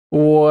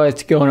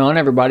What's going on,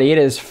 everybody? It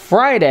is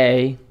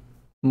Friday,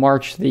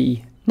 March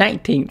the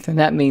 19th, and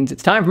that means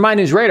it's time for my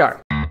news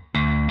radar.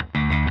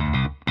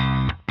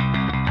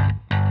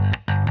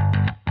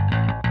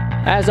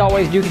 As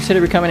always, do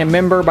consider becoming a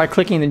member by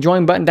clicking the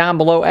join button down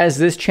below, as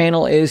this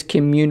channel is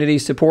community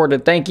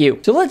supported. Thank you.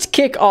 So let's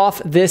kick off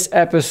this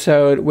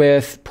episode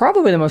with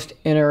probably the most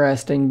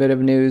interesting bit of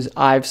news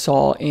I've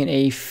saw in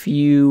a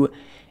few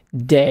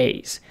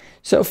days.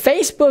 So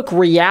Facebook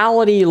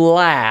Reality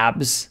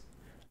Labs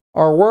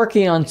are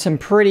working on some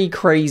pretty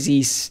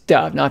crazy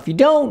stuff. Now, if you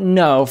don't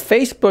know,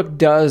 Facebook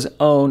does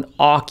own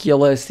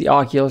Oculus, the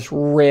Oculus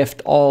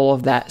Rift, all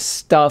of that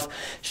stuff.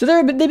 So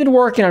they've been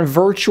working on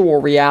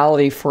virtual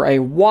reality for a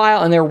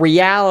while, and their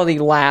reality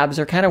labs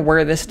are kind of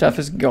where this stuff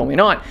is going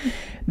on.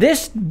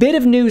 This bit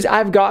of news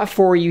I've got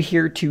for you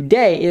here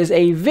today is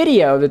a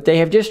video that they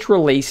have just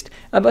released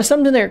about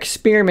something they're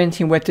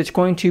experimenting with that's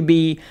going to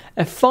be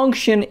a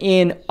function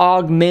in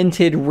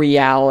augmented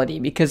reality,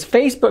 because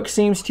Facebook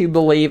seems to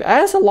believe,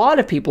 as a lot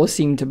of people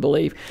seem to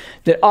believe,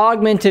 that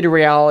augmented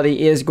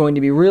reality is going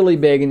to be really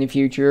big in the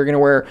future. You're going to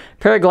wear a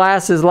pair of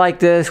glasses like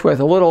this with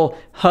a little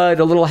HUD,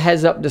 a little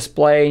heads-up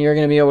display, and you're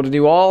going to be able to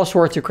do all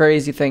sorts of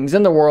crazy things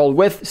in the world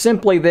with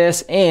simply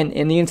this, and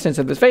in the instance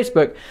of this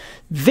Facebook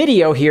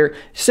video here,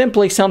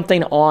 simply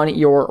something on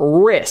your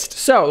wrist.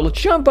 So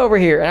let's jump over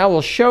here and I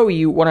will show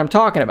you what I'm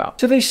talking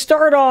about. So they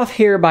start off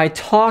here by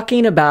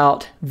talking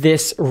about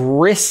this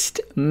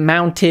wrist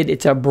mounted,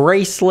 it's a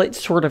bracelet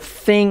sort of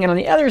thing, and on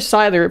the other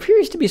side there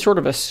appears to be sort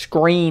of a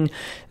screen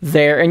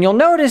there, and you'll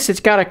notice it's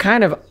got a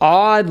kind of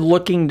odd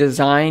looking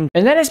design,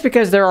 and that is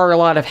because there are a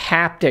lot of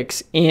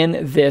haptics in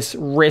this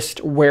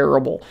wrist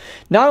wearable,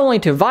 not only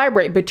to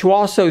vibrate but to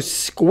also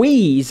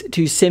squeeze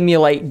to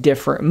simulate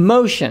different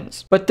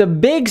motions. But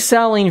the big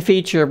selling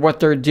feature of what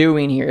they're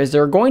doing here is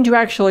they're going to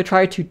actually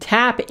try to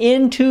tap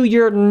into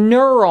your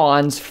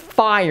neurons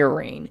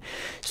firing.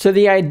 So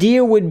the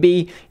idea would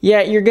be,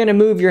 yeah, you're going to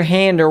move your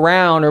hand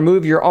around or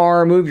move your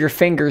arm, move your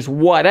fingers,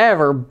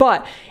 whatever,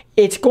 but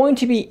it's going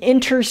to be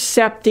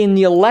intercepting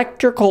the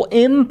electrical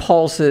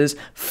impulses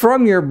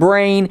from your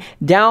brain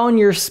down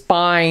your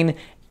spine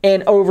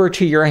and over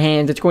to your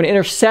hands. It's going to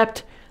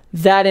intercept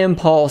that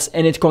impulse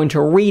and it's going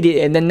to read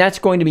it, and then that's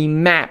going to be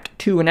mapped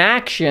to an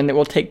action that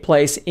will take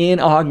place in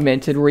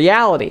augmented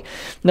reality.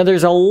 Now,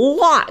 there's a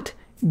lot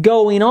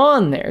going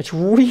on there. It's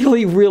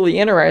really, really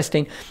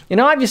interesting. And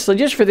obviously,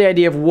 just for the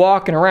idea of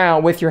walking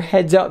around with your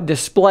heads-up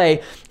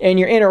display and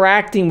you're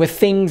interacting with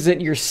things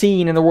that you're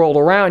seeing in the world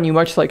around you,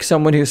 much like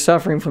someone who's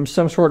suffering from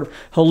some sort of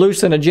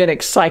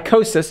hallucinogenic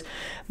psychosis.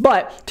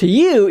 But to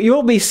you,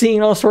 you'll be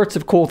seeing all sorts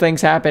of cool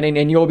things happening,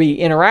 and you'll be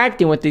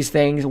interacting with these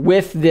things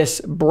with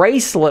this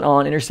bracelet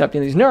on,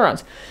 intercepting these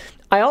neurons.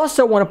 I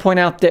also want to point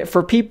out that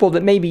for people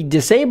that may be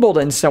disabled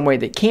in some way,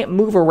 that can't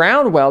move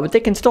around well, but they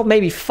can still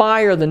maybe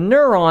fire the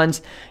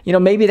neurons, you know,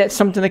 maybe that's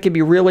something that could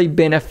be really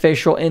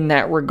beneficial in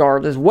that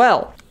regard as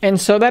well. And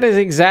so that is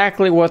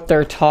exactly what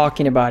they're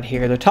talking about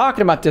here. They're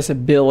talking about this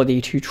ability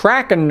to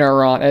track a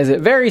neuron as it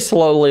very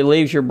slowly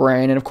leaves your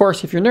brain. And of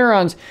course, if your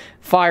neurons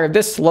fire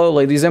this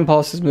slowly, these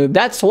impulses move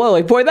that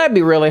slowly, boy, that'd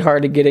be really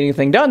hard to get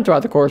anything done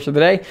throughout the course of the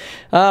day,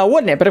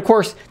 wouldn't it? But of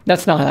course,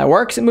 that's not how that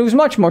works. It moves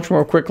much, much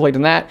more quickly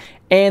than that.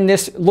 And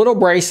this little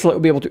bracelet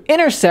will be able to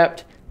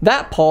intercept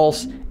that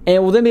pulse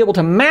and will then be able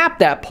to map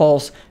that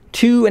pulse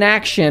to an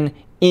action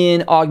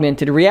in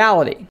augmented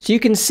reality. So you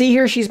can see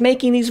here she's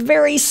making these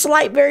very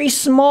slight, very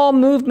small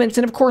movements,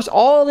 and of course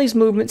all of these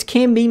movements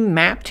can be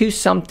mapped to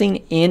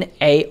something in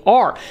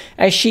AR.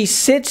 As she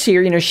sits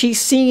here, you know, she's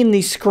seeing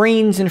these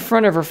screens in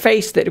front of her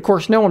face that of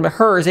course no one but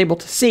her is able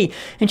to see,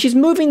 and she's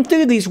moving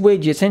through these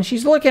widgets and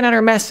she's looking at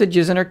her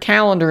messages and her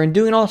calendar and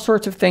doing all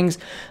sorts of things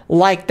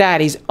like that.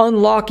 He's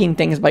unlocking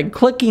things by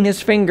clicking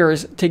his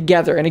fingers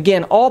together, and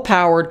again, all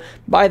powered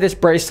by this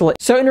bracelet.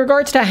 So in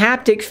regards to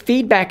haptic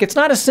feedback, it's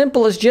not as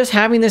simple as just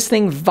having this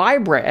thing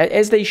vibrate.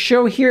 As they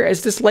show here,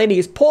 as this lady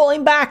is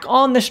pulling back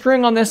on the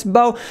string on this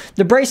bow,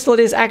 the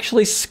bracelet is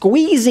actually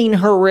squeezing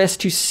her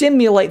wrist to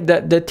simulate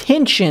the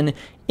tension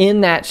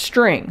in that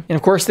string. And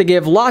of course, they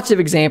give lots of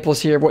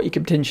examples here of what you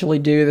could potentially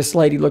do. This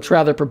lady looks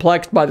rather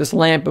perplexed by this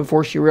lamp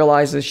before she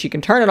realizes she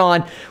can turn it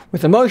on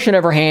with the motion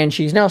of her hand.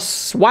 She's now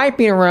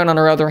swiping around on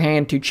her other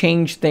hand to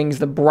change things,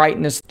 the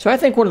brightness. So I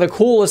think one of the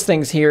coolest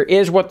things here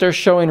is what they're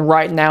showing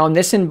right now, and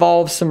this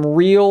involves some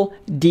real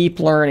deep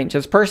learning. So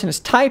this person is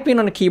typing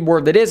on a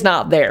keyboard that is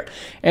not there.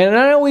 And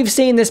I know we've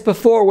seen this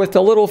before with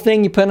the little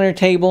thing you put on your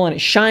table and it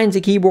shines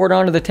the keyboard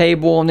onto the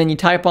table and then you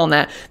type on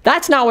that.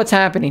 That's not what's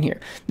happening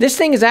here. This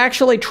thing is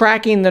actually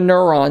tracking the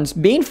neurons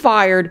being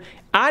fired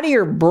out of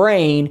your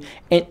brain,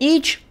 and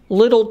each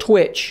little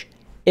twitch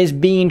is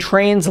being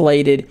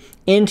translated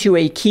into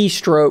a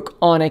keystroke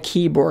on a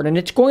keyboard, and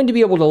it's going to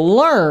be able to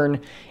learn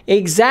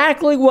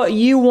exactly what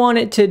you want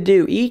it to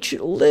do. Each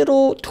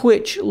little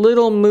twitch,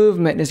 little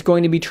movement is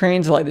going to be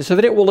translated so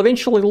that it will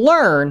eventually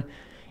learn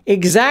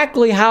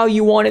exactly how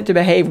you want it to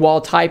behave while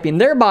typing,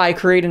 thereby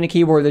creating a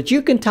keyboard that you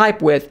can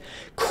type with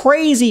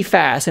crazy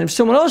fast. And if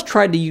someone else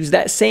tried to use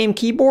that same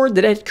keyboard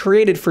that it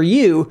created for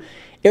you,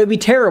 it would be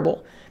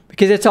terrible.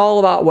 because it's all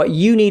about what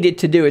you need it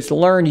to do. It's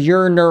learn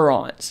your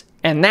neurons,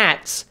 and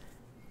that's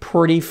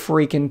pretty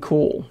freaking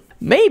cool.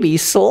 Maybe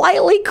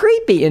slightly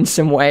creepy in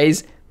some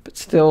ways, but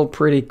still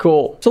pretty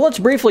cool. So let's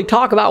briefly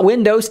talk about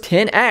Windows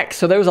 10X.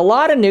 So there was a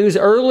lot of news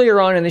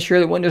earlier on in this year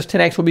that Windows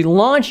 10X will be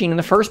launching in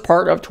the first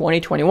part of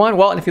 2021.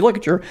 Well, and if you look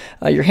at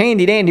your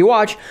handy dandy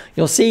watch,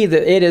 you'll see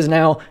that it is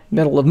now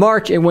middle of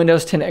March and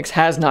Windows 10X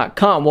has not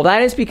come. Well,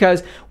 that is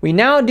because we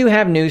now do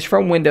have news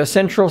from Windows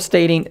Central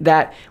stating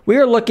that we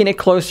are looking at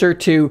closer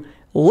to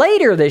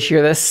later this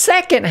year, the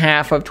second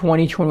half of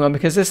 2021,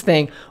 because this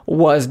thing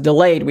was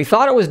delayed. We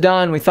thought it was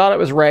done. We thought it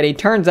was ready.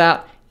 Turns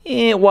out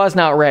it was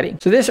not ready.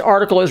 So this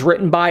article is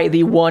written by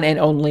the one and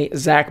only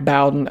Zach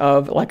Bowden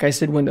of, like I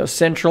said, Windows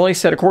Central. He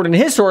said, according to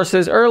his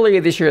sources, earlier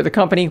this year, the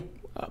company,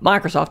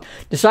 Microsoft,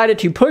 decided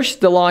to push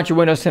the launch of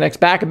Windows 10X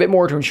back a bit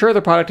more to ensure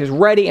the product is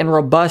ready and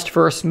robust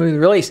for a smooth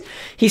release.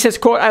 He says,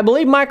 quote, I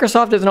believe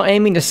Microsoft is now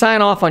aiming to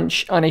sign off on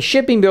a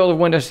shipping build of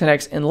Windows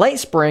 10X in late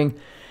spring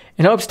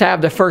and hopes to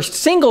have the first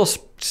single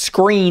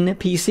screen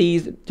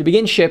PCs to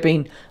begin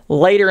shipping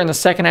later in the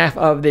second half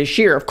of this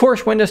year. Of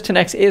course, Windows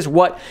 10X is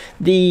what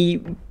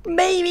the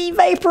maybe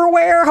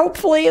vaporware,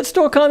 hopefully it's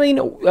still coming,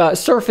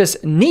 Surface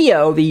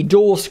Neo, the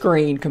dual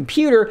screen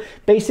computer,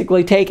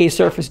 basically take a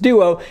Surface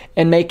Duo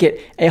and make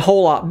it a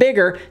whole lot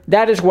bigger.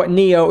 That is what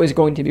Neo is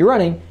going to be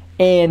running.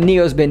 And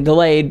Neo's been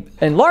delayed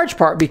in large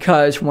part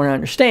because, from what I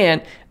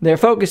understand, they're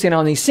focusing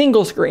on the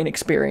single screen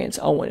experience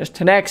on Windows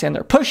 10X and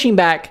they're pushing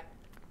back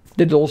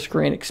the dual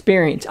screen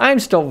experience. I'm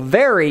still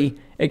very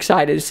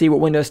excited to see what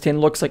Windows 10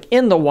 looks like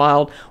in the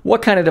wild,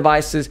 what kind of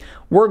devices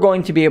we're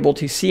going to be able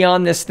to see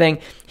on this thing.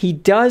 He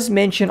does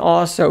mention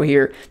also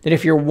here that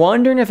if you're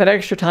wondering if that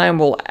extra time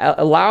will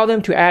allow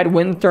them to add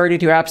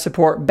Win32 app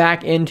support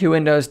back into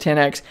Windows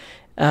 10X,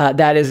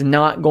 that is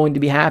not going to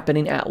be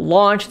happening at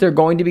launch. They're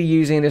going to be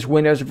using this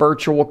Windows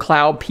Virtual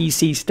Cloud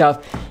PC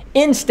stuff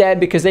instead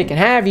because they can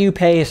have you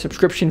pay a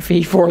subscription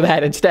fee for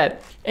that instead.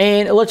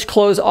 And let's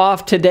close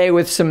off today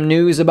with some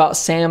news about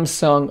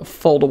Samsung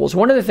foldables.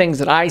 One of the things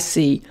that I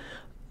see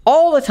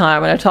all the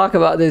time when I talk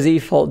about the Z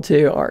Fold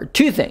 2 are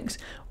two things.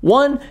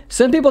 One,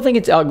 some people think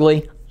it's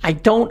ugly. I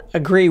don't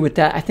agree with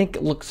that. I think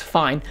it looks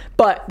fine,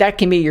 but that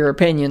can be your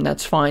opinion.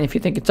 That's fine if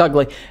you think it's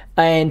ugly.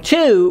 And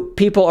two,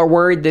 people are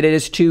worried that it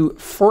is too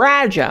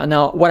fragile.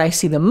 Now, what I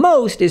see the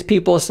most is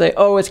people say,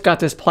 oh, it's got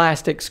this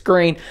plastic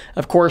screen.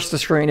 Of course, the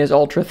screen is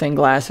ultra thin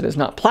glass. It is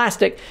not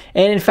plastic.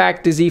 And in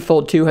fact, the Z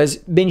Fold 2 has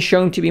been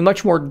shown to be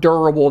much more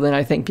durable than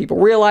I think people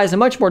realize, and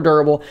much more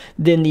durable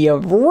than the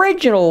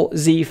original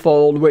Z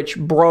Fold, which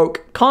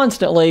broke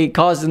constantly,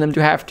 causing them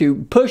to have to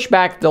push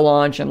back the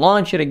launch and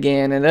launch it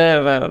again. And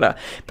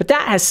But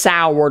that has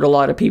soured a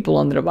lot of people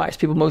on the device.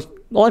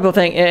 A lot of people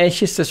think it's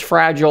just this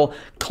fragile,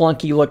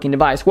 clunky looking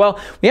device. Well,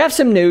 we have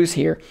some news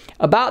here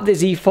about the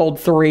Z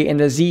Fold 3 and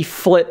the Z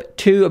Flip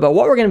 2 about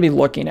what we're going to be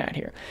looking at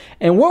here.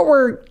 And what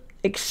we're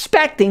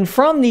expecting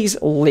from these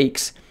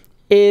leaks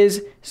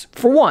is,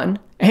 for one,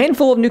 a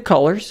handful of new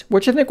colors,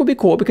 which I think will be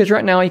cool because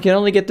right now you can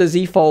only get the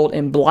Z Fold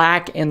in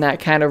black and that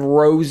kind of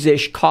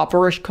rosish,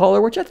 copperish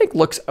color, which I think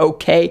looks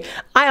okay.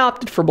 I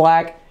opted for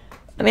black.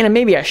 I mean,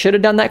 maybe I should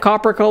have done that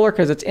copper color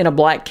because it's in a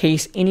black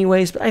case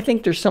anyways, but I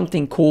think there's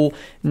something cool,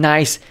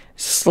 nice,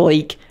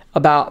 sleek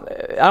about,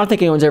 I don't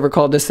think anyone's ever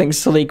called this thing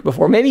sleek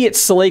before. Maybe it's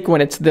sleek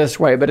when it's this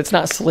way, but it's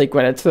not sleek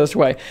when it's this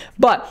way.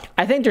 But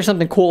I think there's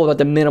something cool about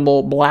the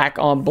minimal black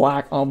on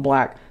black on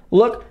black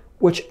look,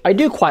 which I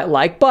do quite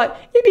like, but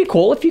it'd be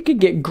cool if you could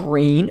get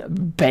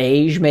green,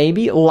 beige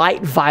maybe.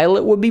 Light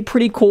violet would be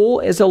pretty cool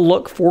as a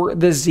look for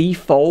the Z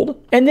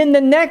Fold. And then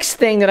the next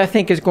thing that I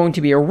think is going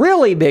to be a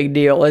really big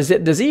deal is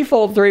that the Z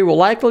Fold 3 will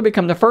likely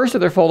become the first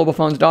of their foldable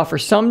phones to offer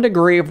some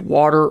degree of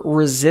water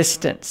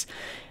resistance.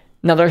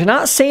 Now, they're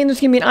not saying there's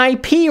going to be an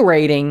IP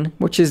rating,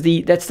 which is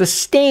that's the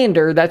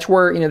standard. That's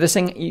where, this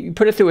thing, you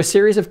put it through a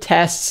series of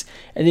tests,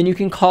 and then you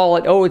can call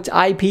it, oh, it's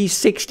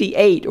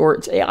IP68 or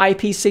it's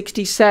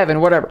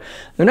IP67, whatever.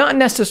 They're not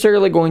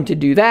necessarily going to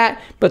do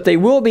that, but they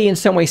will be in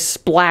some way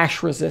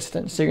splash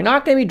resistant. So you're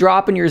not going to be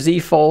dropping your Z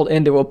Fold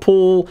into a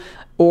pool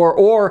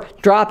or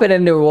drop it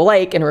into a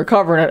lake and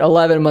recovering it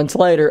 11 months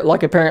later,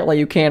 like apparently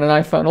you can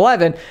on iPhone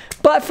 11.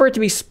 But for it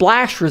to be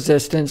splash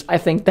resistance, I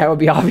think that would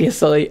be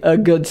obviously a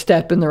good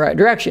step in the right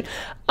direction.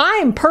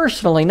 I'm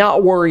personally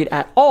not worried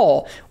at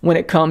all when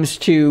it comes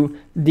to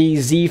the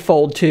Z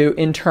Fold 2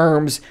 in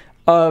terms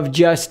of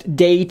just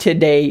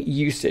day-to-day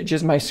usage.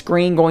 Is my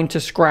screen going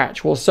to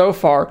scratch? Well, so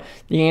far,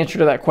 the answer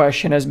to that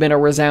question has been a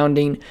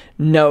resounding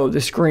no.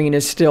 The screen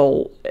is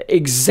still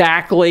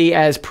exactly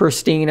as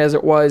pristine as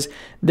it was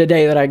the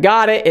day that I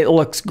got it. It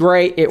looks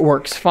great. It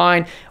works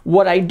fine.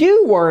 What I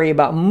do worry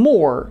about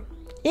more,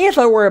 if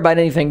I worry about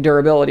anything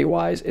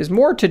durability-wise, is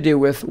more to do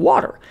with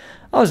water.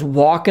 I was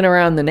walking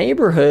around the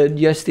neighborhood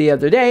just the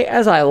other day,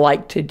 as I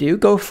like to do,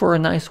 go for a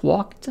nice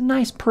walk. It's a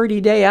nice,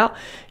 pretty day out,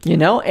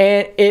 and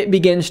it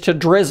begins to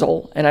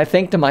drizzle. And I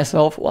think to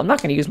myself, well, I'm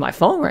not going to use my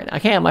phone right now. I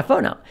can't have my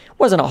phone out. It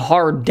wasn't a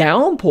hard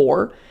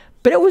downpour,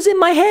 But it was in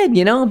my head,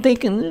 you know, I'm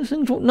thinking, this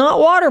is not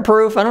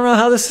waterproof. I don't know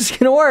how this is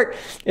going to work.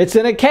 It's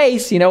in a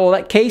case, you know, will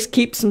that case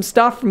keep some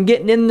stuff from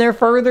getting in there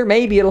further?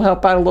 Maybe it'll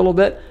help out a little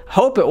bit.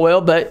 Hope it will,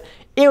 but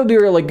it would be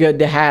really good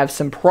to have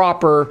some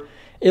proper,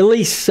 at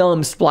least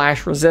some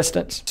splash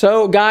resistance.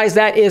 So guys,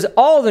 that is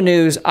all the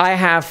news I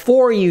have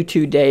for you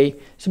today.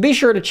 So be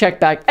sure to check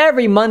back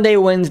every Monday,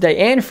 Wednesday,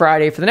 and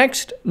Friday for the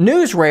next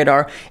news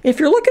radar. If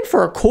you're looking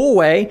for a cool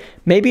way,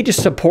 maybe to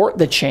support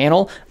the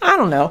channel, I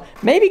don't know,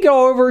 maybe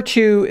go over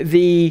to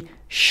the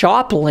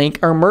shop link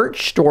or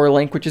merch store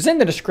link, which is in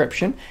the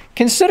description.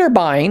 Consider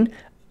buying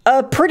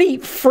a pretty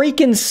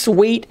freaking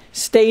sweet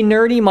Stay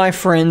Nerdy My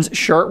Friends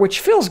shirt, which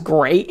feels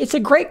great. It's a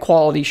great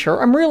quality shirt.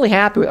 I'm really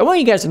happy with it. I want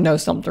you guys to know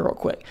something real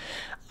quick.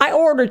 I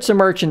ordered some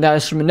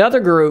merchandise from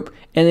another group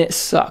and it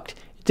sucked.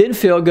 It didn't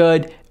feel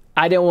good.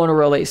 I didn't want to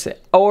release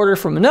it. I ordered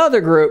from another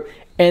group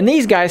and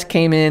these guys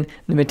came in.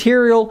 The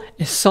material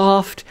is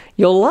soft.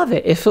 You'll love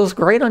it. It feels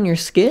great on your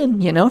skin,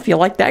 you know, if you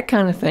like that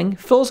kind of thing. It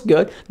feels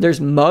good. There's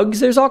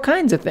mugs. There's all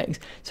kinds of things.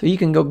 So you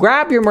can go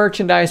grab your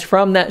merchandise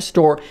from that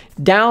store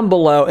down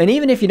below. And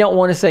even if you don't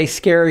want to say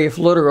scary if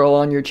literal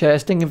on your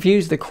chest and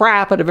confuse the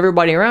crap out of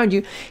everybody around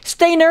you,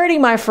 stay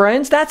nerdy, my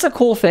friends. That's a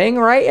cool thing,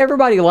 right?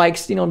 Everybody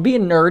likes, you know,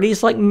 being nerdy.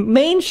 It's like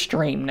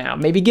mainstream now.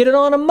 Maybe get it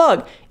on a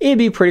mug. It'd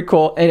be pretty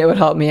cool and it would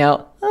help me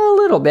out a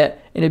little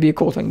bit, and it'd be a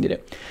cool thing to do.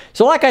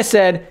 So like I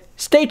said,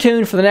 stay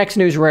tuned for the next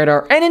news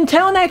radar, and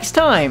until next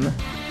time,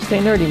 stay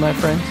nerdy, my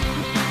friends.